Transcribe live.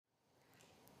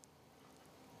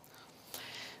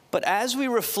But as we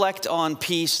reflect on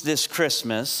peace this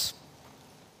Christmas,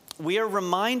 we are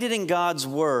reminded in God's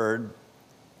word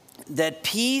that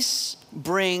peace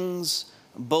brings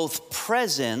both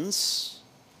presence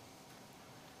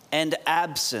and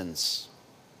absence.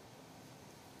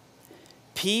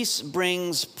 Peace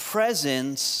brings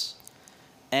presence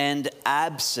and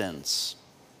absence.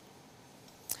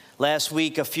 Last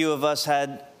week, a few of us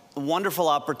had a wonderful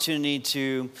opportunity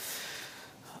to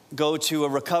go to a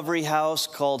recovery house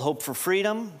called Hope for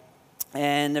Freedom.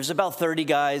 And there's about 30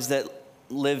 guys that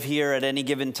live here at any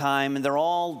given time, and they're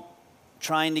all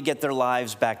trying to get their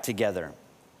lives back together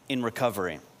in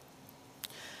recovery.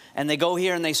 And they go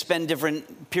here and they spend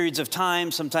different periods of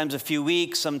time, sometimes a few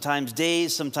weeks, sometimes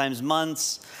days, sometimes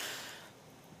months.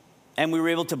 And we were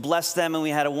able to bless them, and we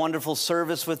had a wonderful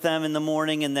service with them in the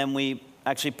morning, and then we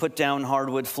actually put down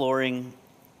hardwood flooring.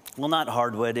 Well, not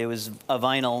hardwood, it was a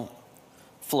vinyl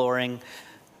flooring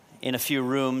in a few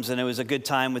rooms, and it was a good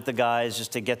time with the guys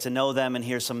just to get to know them and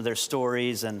hear some of their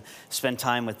stories and spend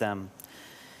time with them.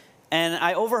 And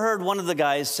I overheard one of the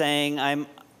guys saying,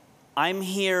 I'm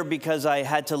here because I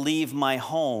had to leave my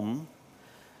home.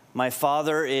 My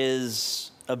father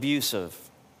is abusive.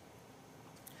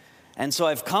 And so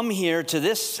I've come here to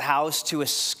this house to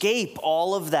escape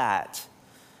all of that.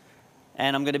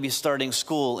 And I'm going to be starting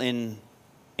school in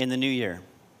the new year.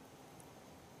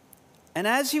 And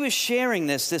as he was sharing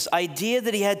this idea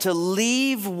that he had to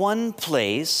leave one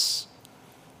place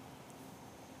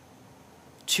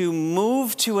to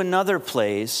move to another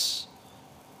place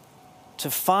to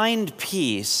find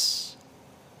peace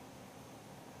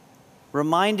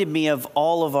reminded me of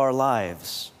all of our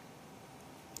lives.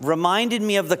 Reminded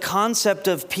me of the concept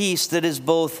of peace that is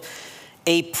both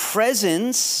a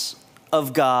presence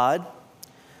of God,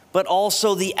 but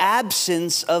also the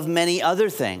absence of many other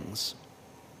things.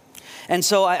 And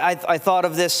so I thought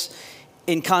of this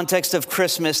in context of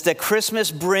Christmas, that Christmas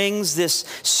brings this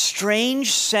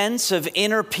strange sense of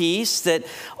inner peace, that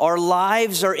our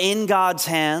lives are in God's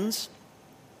hands.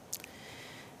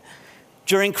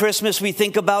 During Christmas, we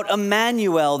think about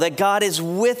Emmanuel, that God is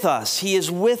with us. He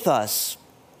is with us.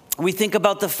 We think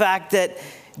about the fact that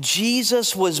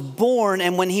Jesus was born,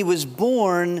 and when he was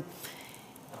born,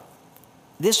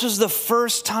 this was the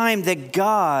first time that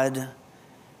God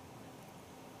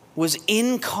was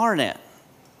incarnate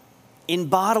in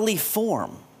bodily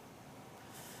form.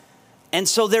 And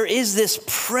so there is this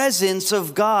presence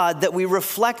of God that we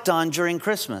reflect on during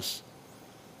Christmas.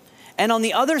 And on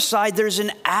the other side, there's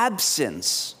an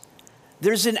absence.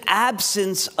 There's an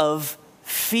absence of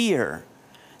fear.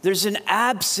 There's an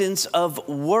absence of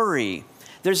worry.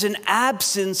 There's an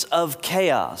absence of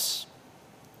chaos.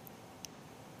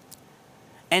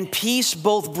 And peace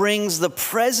both brings the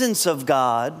presence of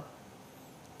God,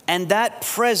 and that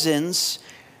presence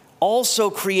also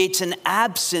creates an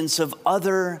absence of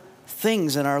other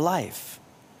things in our life.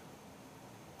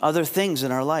 Other things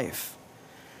in our life.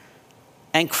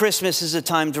 And Christmas is a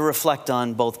time to reflect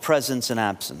on both presence and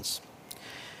absence.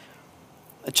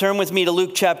 Turn with me to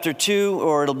Luke chapter 2,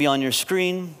 or it'll be on your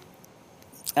screen,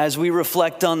 as we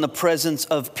reflect on the presence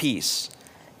of peace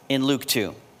in Luke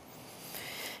 2.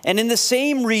 And in the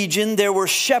same region, there were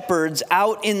shepherds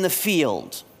out in the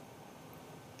field,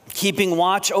 keeping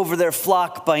watch over their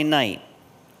flock by night.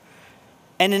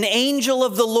 And an angel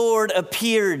of the Lord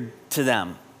appeared to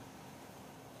them.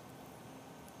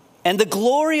 And the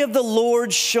glory of the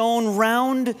Lord shone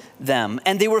round them,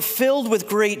 and they were filled with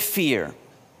great fear.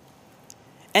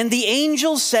 And the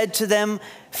angel said to them,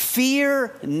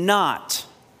 "Fear not,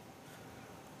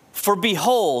 for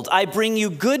behold, I bring you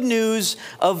good news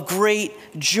of great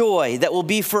joy that will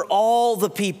be for all the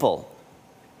people.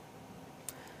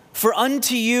 For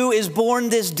unto you is born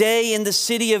this day in the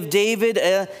city of David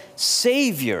a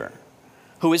Savior,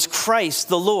 who is Christ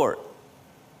the Lord.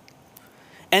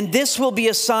 And this will be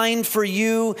a sign for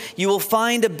you. You will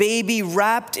find a baby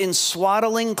wrapped in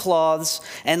swaddling cloths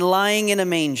and lying in a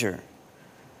manger."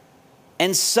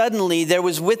 And suddenly there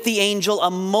was with the angel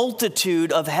a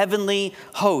multitude of heavenly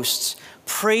hosts,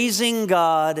 praising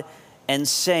God and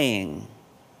saying,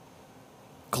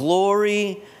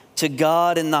 "Glory to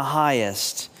God in the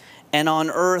highest, and on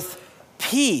earth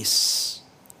peace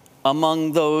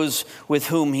among those with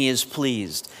whom he is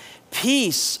pleased."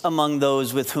 Peace among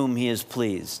those with whom he is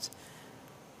pleased.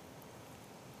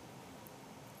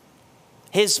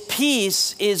 His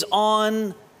peace is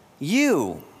on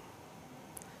you.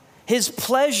 His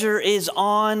pleasure is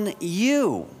on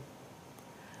you.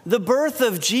 The birth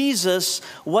of Jesus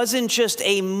wasn't just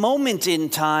a moment in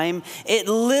time. It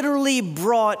literally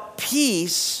brought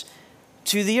peace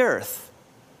to the earth.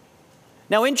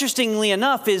 Now, interestingly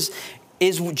enough, is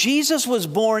is Jesus was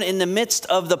born in the midst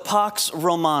of the Pax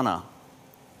Romana.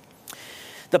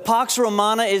 The Pax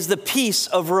Romana is the peace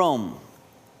of Rome.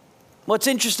 What's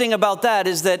interesting about that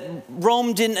is that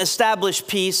Rome didn't establish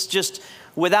peace just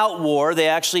without war. They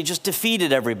actually just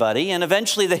defeated everybody, and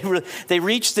eventually they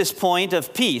reached this point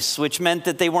of peace, which meant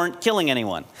that they weren't killing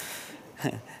anyone.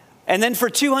 And then for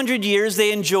 200 years,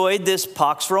 they enjoyed this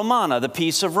Pax Romana, the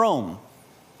peace of Rome.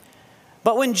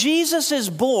 But when Jesus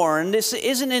is born, this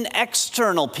isn't an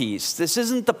external peace. This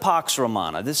isn't the Pax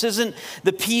Romana. This isn't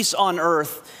the peace on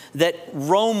earth that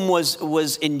Rome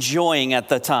was enjoying at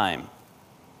the time.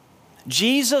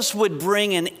 Jesus would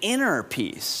bring an inner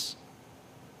peace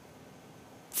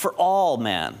for all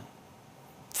men,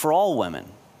 for all women,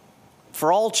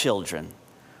 for all children,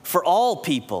 for all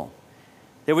people.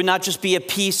 There would not just be a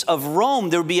peace of Rome,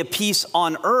 there would be a peace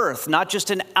on earth, not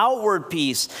just an outward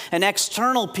peace, an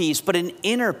external peace, but an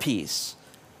inner peace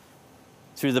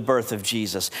through the birth of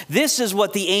Jesus. This is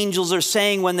what the angels are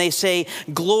saying when they say,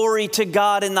 "Glory to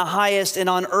God in the highest, and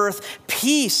on earth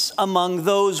peace among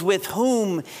those with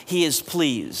whom he is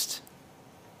pleased."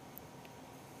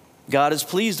 God is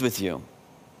pleased with you,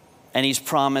 and he's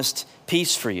promised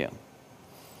peace for you.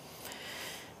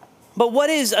 But what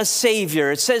is a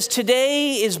Savior? It says,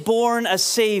 today is born a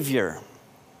Savior,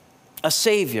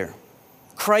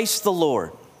 Christ the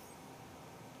Lord.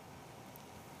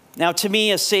 Now, to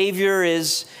me, a Savior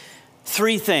is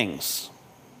three things.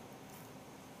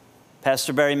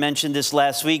 Pastor Barry mentioned this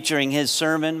last week during his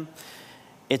sermon.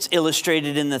 It's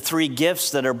illustrated in the three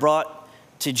gifts that are brought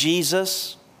to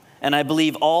Jesus. And I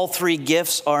believe all three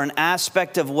gifts are an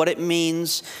aspect of what it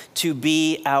means to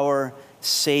be our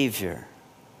Savior.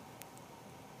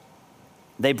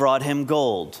 They brought him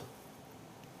gold.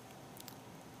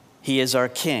 He is our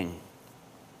king.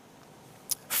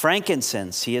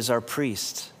 Frankincense, he is our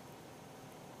priest.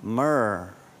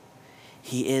 Myrrh,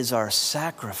 he is our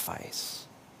sacrifice.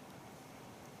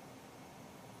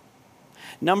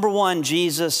 Number one,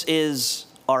 Jesus is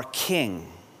our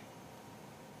king.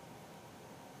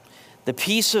 The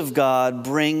peace of God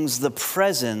brings the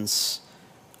presence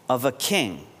of a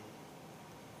king.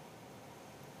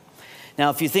 Now,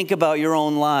 if you think about your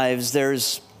own lives,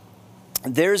 there's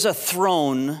a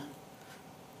throne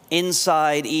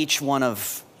inside each one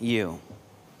of you.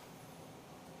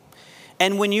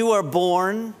 And when you are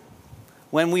born,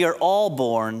 when we are all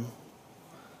born,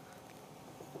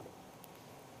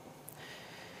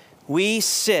 we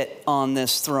sit on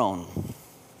this throne.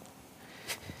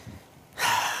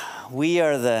 We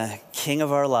are the king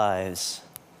of our lives.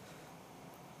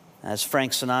 As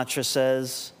Frank Sinatra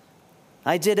says,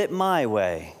 I did it my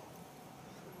way.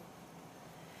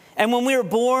 And when we are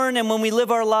born and when we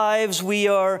live our lives, we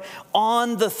are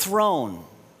on the throne.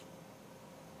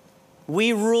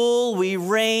 We rule, we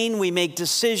reign, we make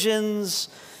decisions.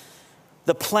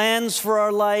 The plans for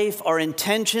our life, our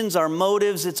intentions, our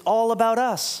motives, it's all about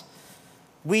us.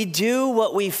 We do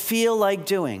what we feel like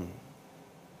doing.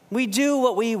 We do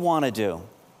what we want to do.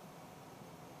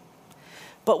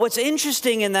 But what's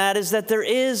interesting in that is that there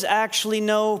is actually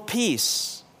no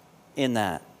peace in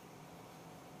that.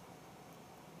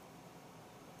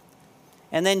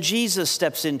 And then Jesus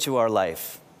steps into our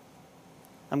life.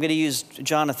 I'm going to use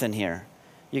Jonathan here.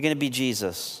 You're going to be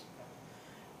Jesus.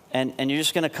 And you're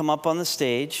just going to come up on the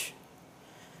stage.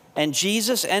 And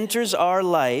Jesus enters our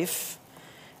life,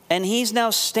 and he's now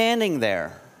standing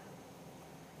there.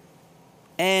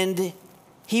 And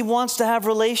he wants to have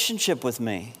relationship with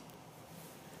me.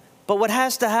 But what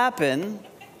has to happen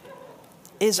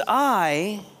is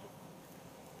this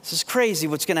is crazy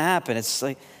what's going to happen. It's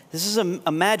like, this is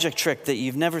a magic trick that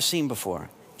you've never seen before.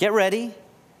 Get ready.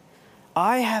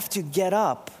 I have to get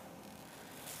up,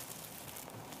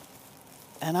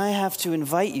 and I have to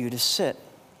invite you to sit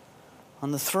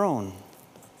on the throne.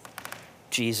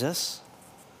 Jesus.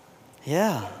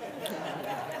 Yeah.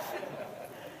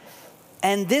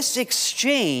 And this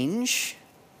exchange,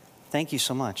 thank you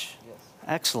so much. Yes.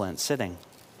 Excellent, sitting.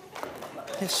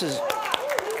 This is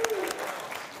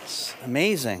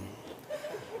amazing.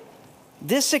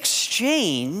 This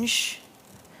exchange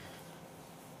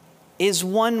is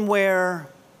one where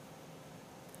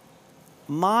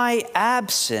my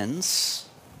absence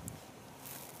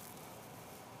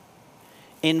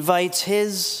invites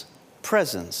his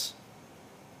presence.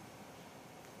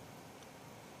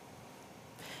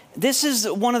 This is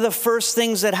one of the first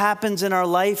things that happens in our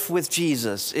life with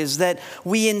Jesus, is that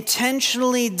we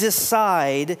intentionally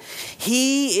decide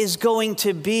he is going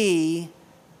to be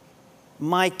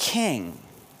my king.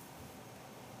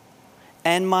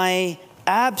 And my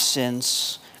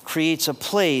absence creates a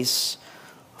place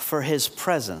for his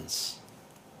presence.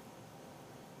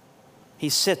 He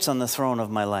sits on the throne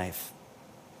of my life.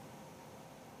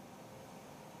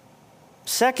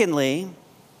 Secondly,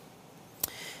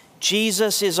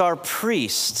 Jesus is our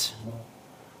priest.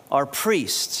 Our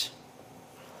priest.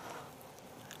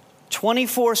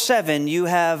 24/7, you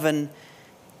have an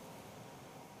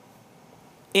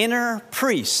inner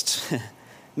priest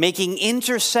making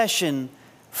intercession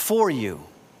for you,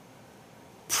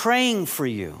 praying for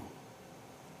you.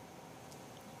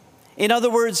 In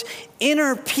other words,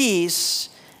 inner peace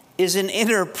is an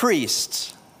inner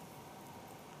priest.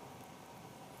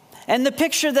 And the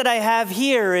picture that I have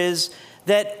here is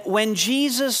that when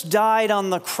Jesus died on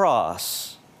the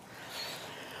cross,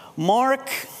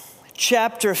 Mark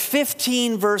chapter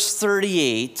 15, verse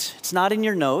 38, it's not in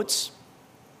your notes,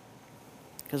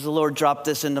 because the Lord dropped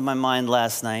this into my mind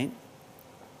last night.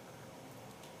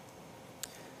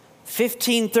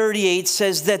 15:38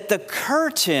 says that the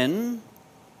curtain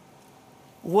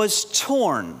was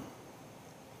torn.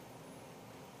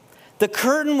 The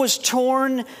curtain was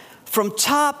torn from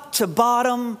top to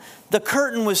bottom. The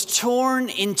curtain was torn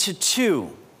into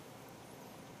two.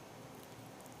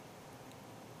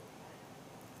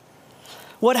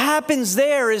 What happens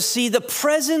there is, see, the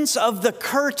presence of the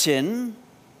curtain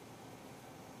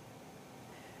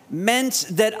meant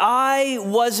that I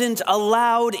wasn't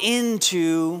allowed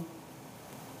into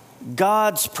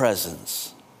God's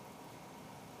presence.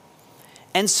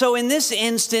 And so in this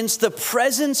instance, the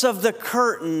presence of the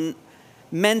curtain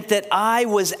meant that I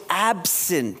was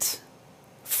absent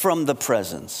from the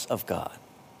presence of God.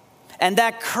 And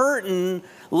that curtain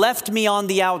left me on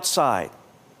the outside.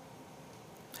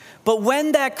 But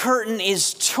when that curtain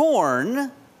is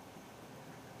torn,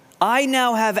 I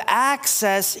now have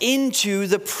access into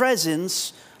the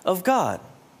presence of God.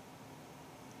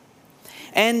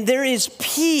 And there is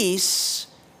peace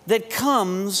that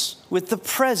comes with the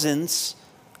presence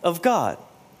of God.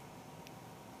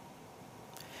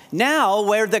 Now,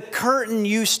 where the curtain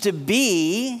used to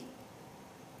be,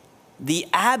 the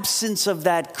absence of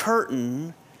that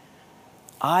curtain,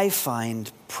 I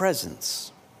find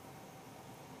presence.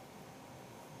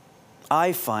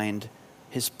 I find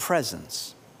His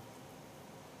presence.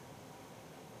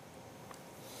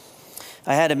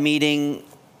 I had a meeting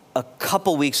a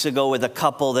couple weeks ago with a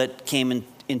couple that came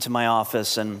into my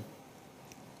office, and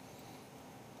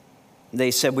they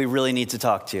said, "We really need to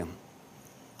talk to you."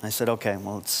 I said, "Okay,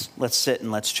 well, let's sit and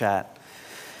let's chat."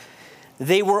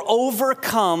 They were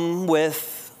overcome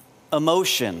with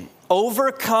emotion,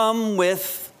 overcome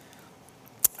with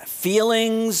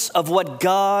feelings of what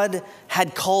God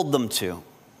had called them to.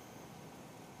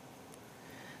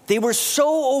 They were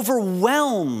so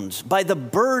overwhelmed by the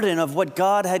burden of what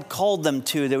God had called them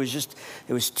to. There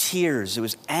was tears, it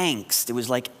was angst, it was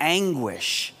like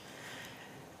anguish.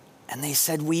 And they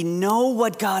said, "We know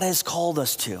what God has called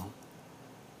us to,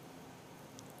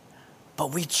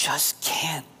 but we just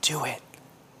can't do it.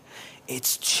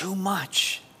 It's too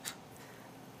much."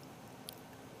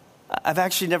 I've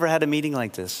actually never had a meeting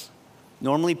like this.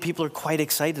 Normally, people are quite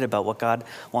excited about what God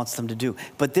wants them to do.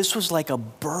 But this was like a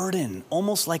burden,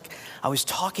 almost like I was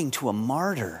talking to a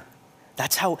martyr.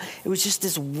 That's how, it was just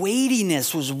this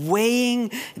weightiness was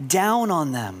weighing down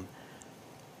on them.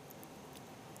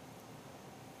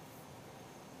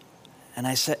 And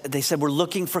they said, "We're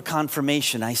looking for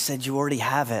confirmation." I said, "You already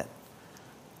have it."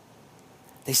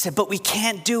 They said, "But we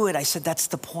can't do it." I said, "That's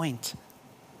the point."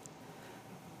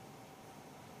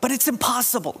 "But it's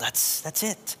impossible." That's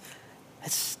it.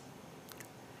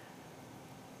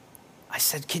 I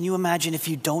said, "Can you imagine if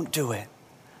you don't do it?"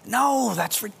 "No,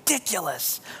 that's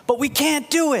ridiculous, but we can't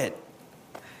do it."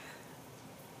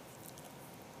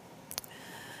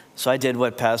 So I did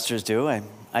what pastors do.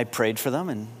 I prayed for them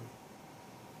and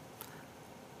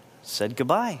said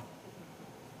goodbye.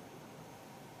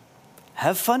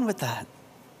 Have fun with that.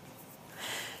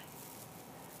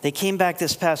 They came back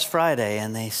this past Friday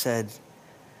and they said,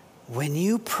 "When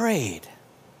you prayed,"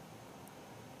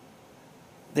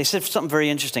 they said something very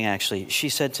interesting, actually. She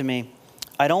said to me,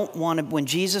 "I don't want to," when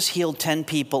Jesus healed 10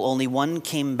 people, only one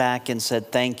came back and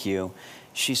said, "Thank you."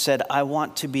 She said, "I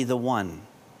want to be the one."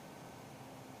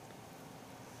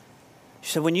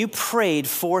 She said, "When you prayed,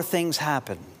 4 things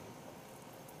happened."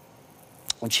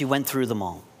 And she went through them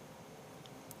all.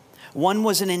 One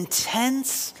was an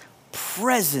intense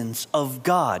presence of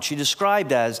God. She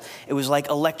described as it was like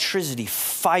electricity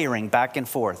firing back and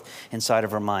forth inside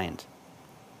of her mind.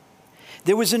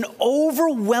 There was an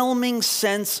overwhelming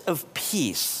sense of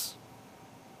peace.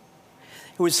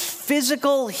 It was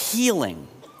physical healing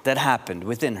that happened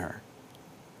within her.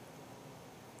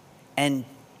 And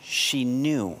she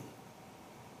knew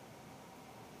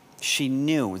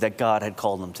that God had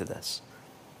called them to this.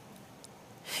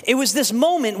 It was this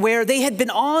moment where they had been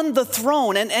on the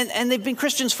throne, and they've been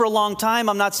Christians for a long time.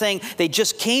 I'm not saying they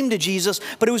just came to Jesus,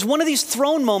 but it was one of these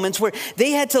throne moments where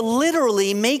they had to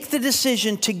literally make the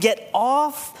decision to get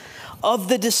off of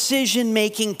the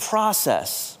decision-making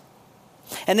process.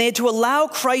 And they had to allow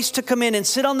Christ to come in and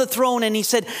sit on the throne, and he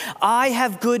said, I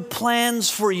have good plans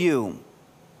for you.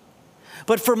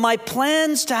 But for my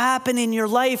plans to happen in your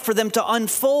life, for them to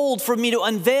unfold, for me to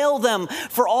unveil them,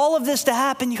 for all of this to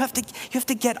happen, you have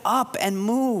to get up and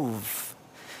move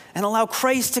and allow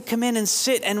Christ to come in and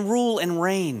sit and rule and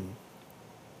reign.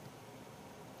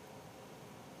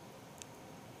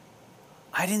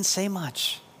 I didn't say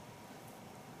much.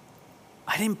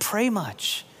 I didn't pray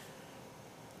much.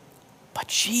 But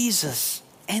Jesus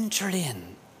entered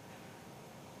in,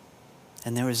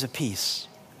 and there was a peace.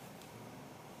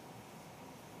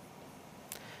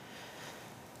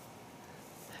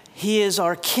 He is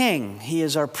our king. He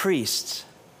is our priest.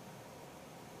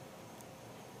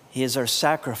 He is our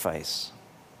sacrifice.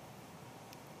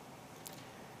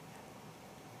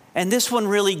 And this one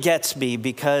really gets me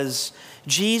because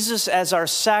Jesus as our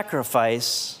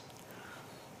sacrifice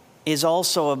is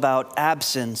also about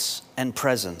absence and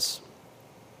presence.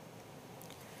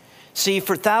 See,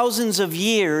 for thousands of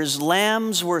years,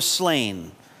 lambs were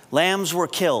slain. Lambs were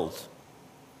killed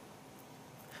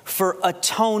for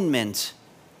atonement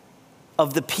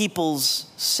of the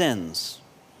people's sins.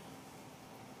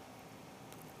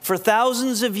 For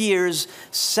thousands of years,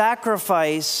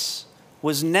 sacrifice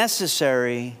was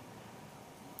necessary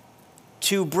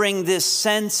to bring this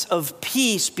sense of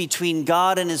peace between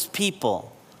God and his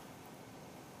people.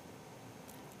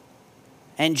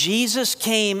 And Jesus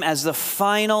came as the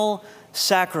final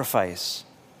sacrifice.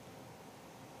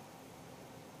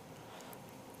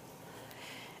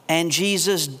 And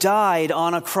Jesus died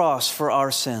on a cross for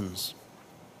our sins.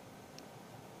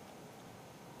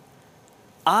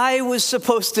 I was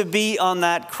supposed to be on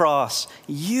that cross.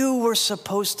 You were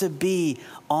supposed to be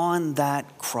on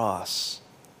that cross.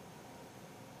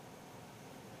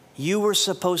 You were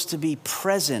supposed to be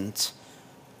present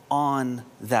on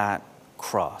that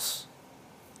cross.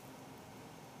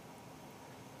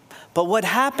 But what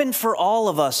happened for all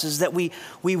of us is that we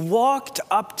walked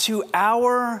up to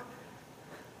our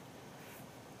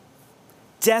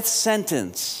death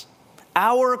sentence,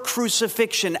 our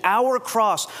crucifixion, our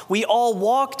cross. We all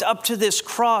walked up to this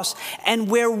cross, and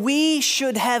where we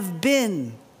should have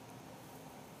been,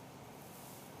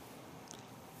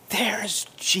 there's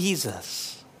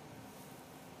Jesus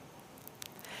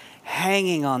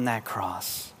hanging on that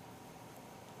cross.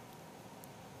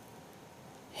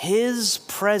 His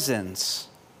presence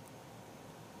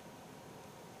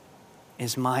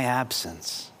is my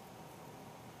absence.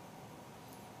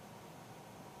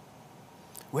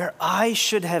 Where I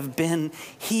should have been,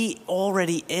 he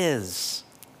already is.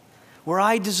 Where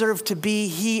I deserve to be,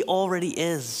 he already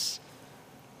is.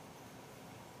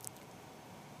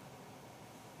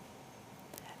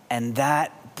 And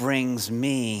that brings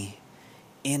me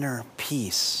inner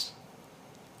peace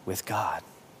with God.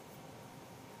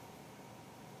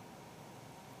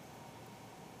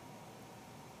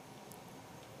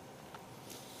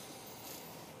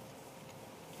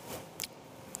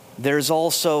 There's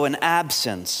also an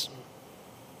absence.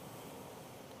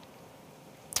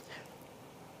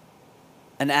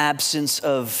 An absence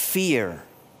of fear.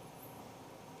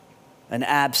 An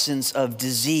absence of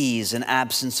disease. An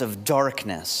absence of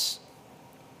darkness.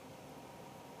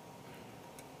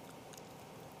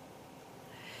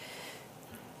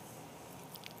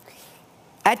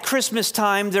 At Christmas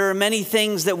time, there are many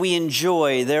things that we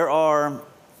enjoy. There are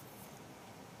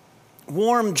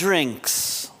warm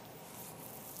drinks.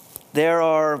 There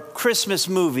are Christmas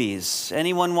movies.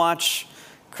 Anyone watch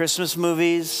Christmas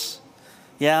movies?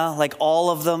 Yeah, like all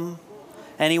of them?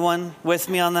 Anyone with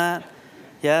me on that?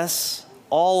 Yes,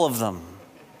 all of them.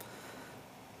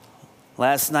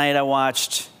 Last night I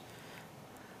watched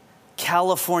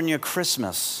California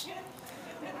Christmas,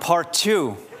 Part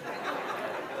 2.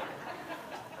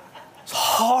 It's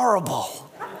horrible.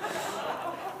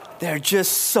 They're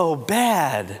just so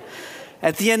bad.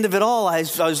 At the end of it all, I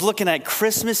was looking at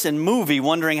Christmas and movie,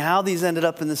 wondering how these ended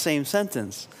up in the same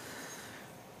sentence.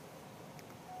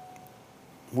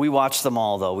 We watch them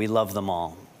all, though. We love them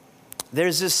all.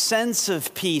 There's this sense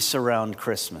of peace around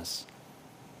Christmas.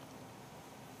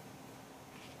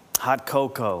 Hot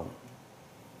cocoa.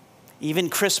 Even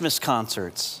Christmas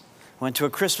concerts. I went to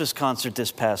a Christmas concert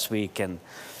this past week, and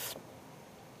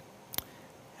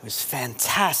it was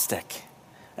fantastic.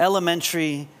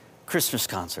 Elementary Christmas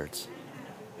concerts.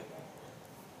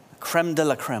 Creme de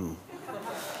la creme.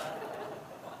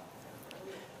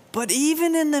 But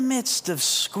even in the midst of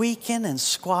squeaking and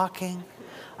squawking,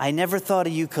 I never thought a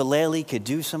ukulele could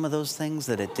do some of those things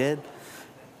that it did.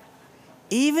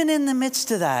 Even in the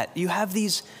midst of that, you have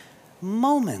these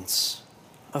moments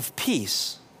of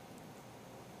peace,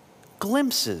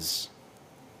 glimpses.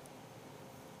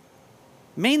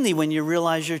 Mainly when you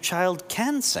realize your child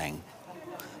can sing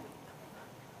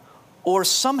or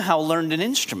somehow learned an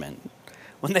instrument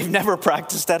when they've never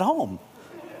practiced at home.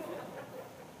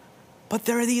 But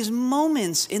there are these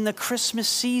moments in the Christmas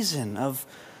season of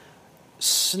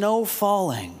snow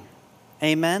falling.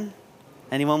 Amen?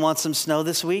 Anyone want some snow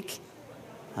this week?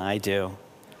 I do.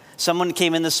 Someone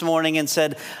came in this morning and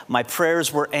said, my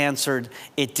prayers were answered.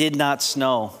 It did not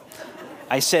snow.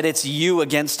 I said, it's you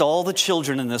against all the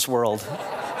children in this world.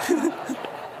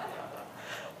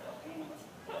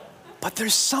 But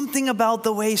there's something about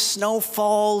the way snow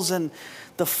falls and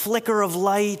the flicker of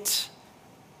light.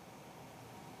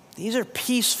 These are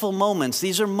peaceful moments.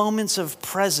 These are moments of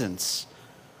presence.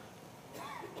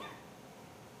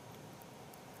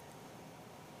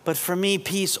 But for me,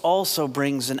 peace also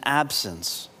brings an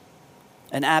absence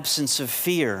of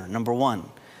fear, number one.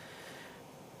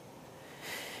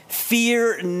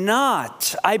 Fear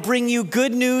not. I bring you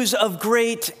good news of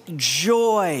great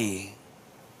joy.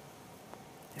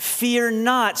 Fear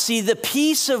not. See, the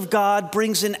peace of God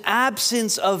brings an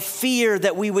absence of fear,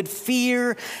 that we would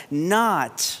fear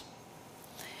not.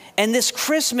 And this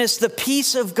Christmas, the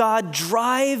peace of God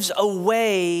drives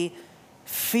away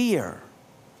fear.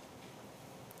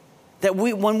 That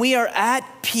when we are at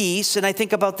peace, and I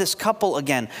think about this couple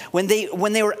again, when they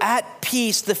were at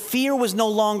peace, the fear was no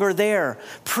longer there.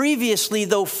 Previously,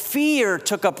 though, fear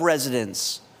took up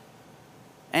residence,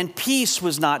 and peace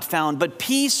was not found, but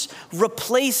peace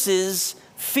replaces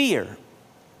fear.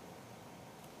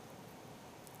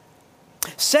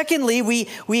 Secondly,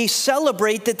 we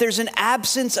celebrate that there's an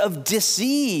absence of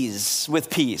disease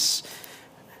with peace.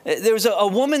 There was a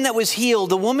woman that was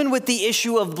healed, a woman with the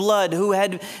issue of blood who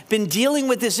had been dealing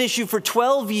with this issue for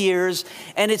 12 years.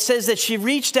 And it says that she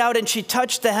reached out and she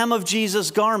touched the hem of Jesus'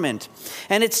 garment.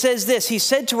 And it says this, he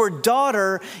said to her,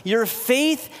 daughter, your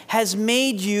faith has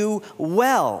made you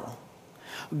well.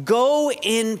 Go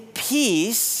in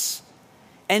peace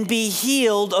and be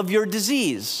healed of your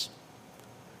disease.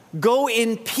 Go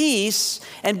in peace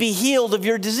and be healed of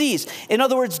your disease. In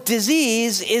other words,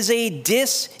 disease is a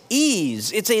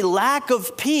dis-ease. It's a lack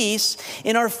of peace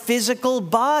in our physical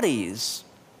bodies.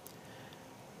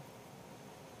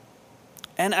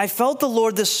 And I felt the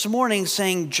Lord this morning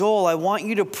saying, Joel, I want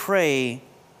you to pray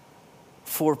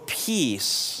for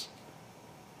peace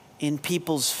in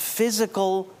people's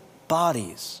physical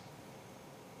bodies.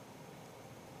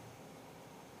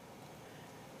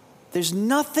 There's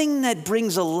nothing that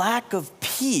brings a lack of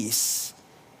peace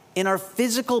in our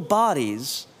physical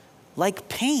bodies like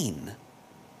pain,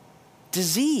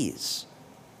 disease,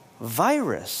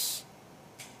 virus.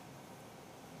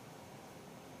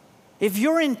 If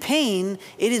you're in pain,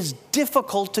 it is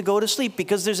difficult to go to sleep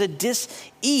because there's a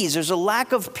dis-ease, there's a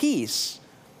lack of peace.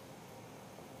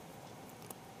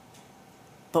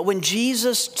 But when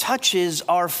Jesus touches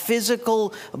our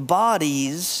physical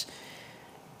bodies,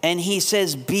 and he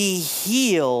says, be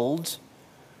healed,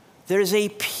 there's a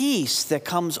peace that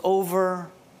comes over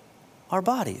our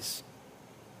bodies.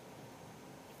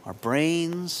 Our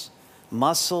brains,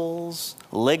 muscles,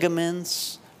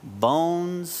 ligaments,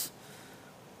 bones.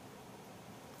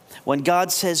 When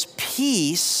God says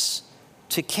peace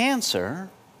to cancer,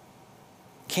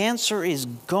 cancer is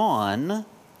gone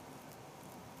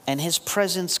and his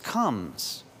presence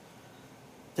comes.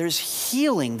 There's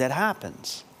healing that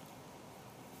happens.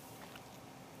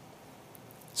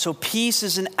 So peace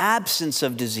is an absence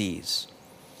of disease.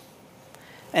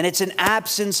 And it's an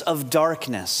absence of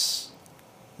darkness.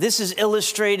 This is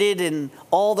illustrated in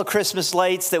all the Christmas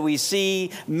lights that we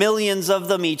see, millions of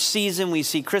them each season. We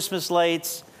see Christmas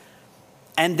lights.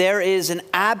 And there is an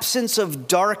absence of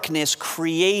darkness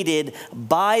created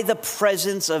by the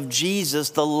presence of Jesus,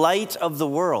 the light of the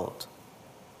world.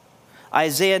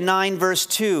 Isaiah 9 verse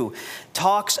 2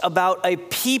 talks about a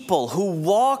people who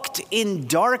walked in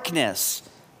darkness.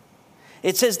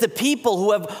 It says the people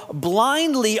who have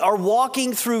blindly are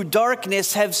walking through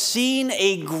darkness have seen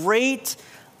a great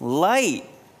light.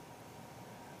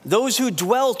 Those who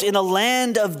dwelt in a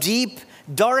land of deep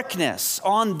darkness,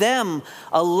 on them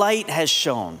a light has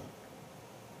shone.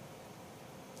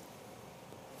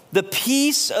 The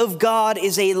peace of God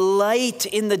is a light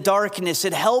in the darkness.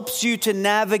 It helps you to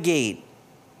navigate.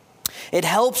 It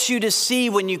helps you to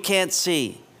see when you can't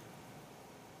see.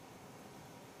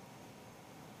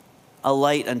 A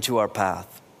light unto our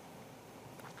path.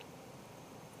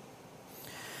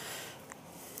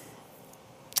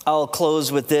 I'll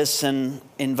close with this and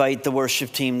invite the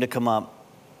worship team to come up.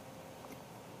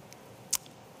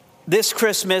 This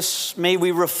Christmas, may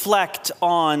we reflect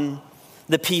on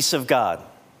the peace of God.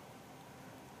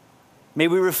 May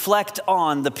we reflect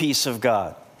on the peace of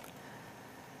God.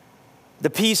 The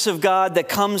peace of God that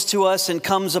comes to us and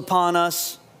comes upon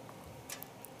us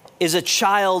is a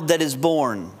child that is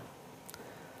born.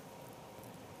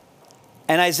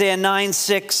 And Isaiah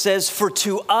 9:6 says, "For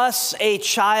to us a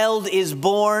child is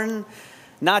born,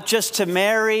 not just to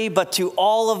Mary, but to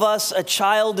all of us a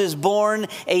child is born,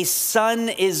 a son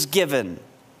is given.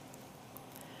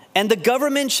 And the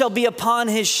government shall be upon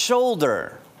his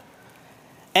shoulder,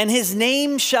 and his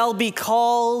name shall be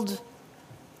called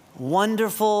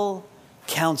Wonderful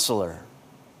Counselor,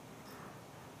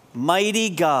 Mighty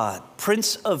God,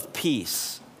 Prince of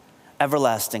Peace,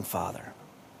 Everlasting Father."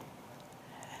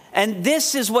 And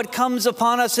this is what comes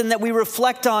upon us and that we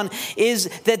reflect on, is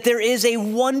that there is a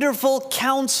wonderful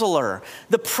counselor.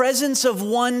 The presence of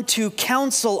one to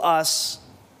counsel us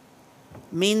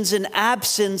means an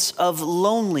absence of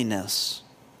loneliness.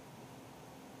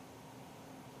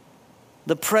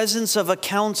 The presence of a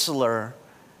counselor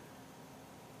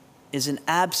is an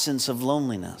absence of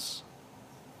loneliness.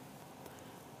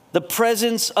 The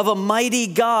presence of a mighty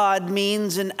God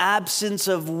means an absence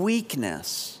of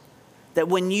weakness. That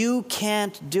when you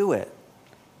can't do it,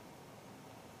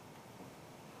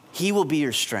 He will be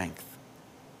your strength.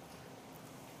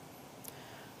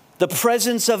 The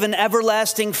presence of an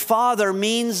everlasting Father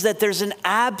means that there's an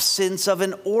absence of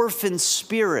an orphan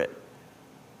spirit,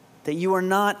 that you are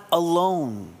not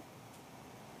alone.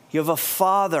 You have a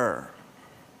Father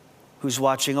who's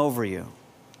watching over you.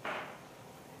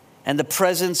 And the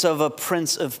presence of a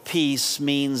Prince of Peace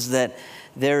means that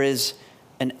there is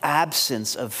an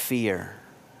absence of fear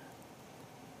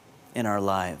in our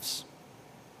lives.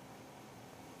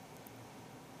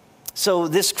 So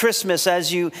this Christmas,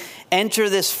 as you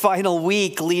enter this final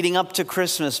week leading up to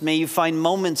Christmas, may you find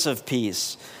moments of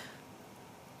peace.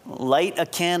 Light a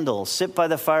candle, sit by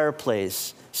the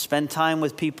fireplace, spend time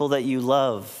with people that you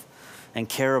love and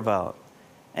care about,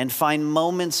 and find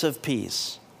moments of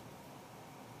peace.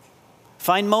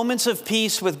 Find moments of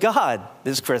peace with God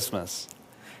this Christmas.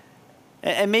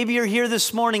 And maybe you're here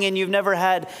this morning and you've never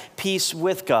had peace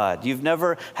with God. You've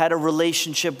never had a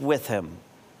relationship with Him.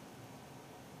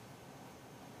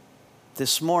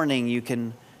 This morning you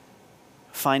can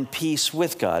find peace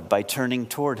with God by turning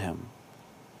toward Him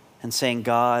and saying,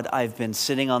 "God, I've been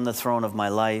sitting on the throne of my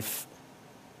life,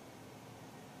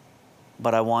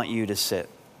 but I want you to sit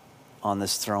on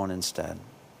this throne instead."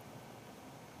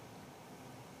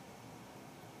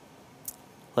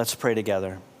 Let's pray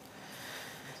together.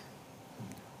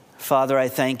 Father, I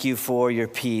thank you for your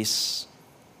peace.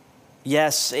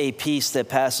 Yes, a peace that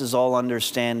passes all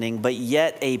understanding, but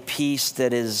yet a peace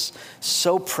that is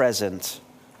so present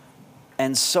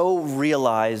and so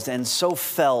realized and so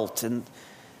felt. And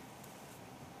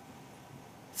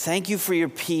thank you for your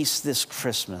peace this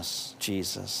Christmas,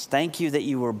 Jesus. Thank you that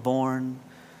you were born,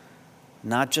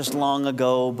 not just long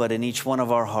ago, but in each one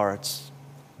of our hearts.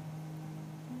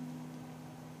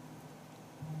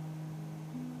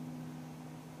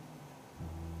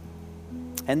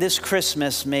 And this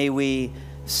Christmas, may we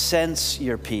sense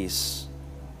your peace,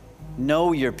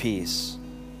 know your peace,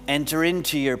 enter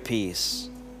into your peace.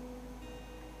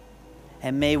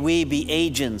 And may we be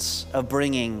agents of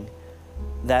bringing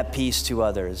that peace to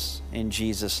others. In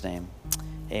Jesus' name,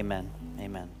 amen.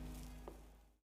 Amen.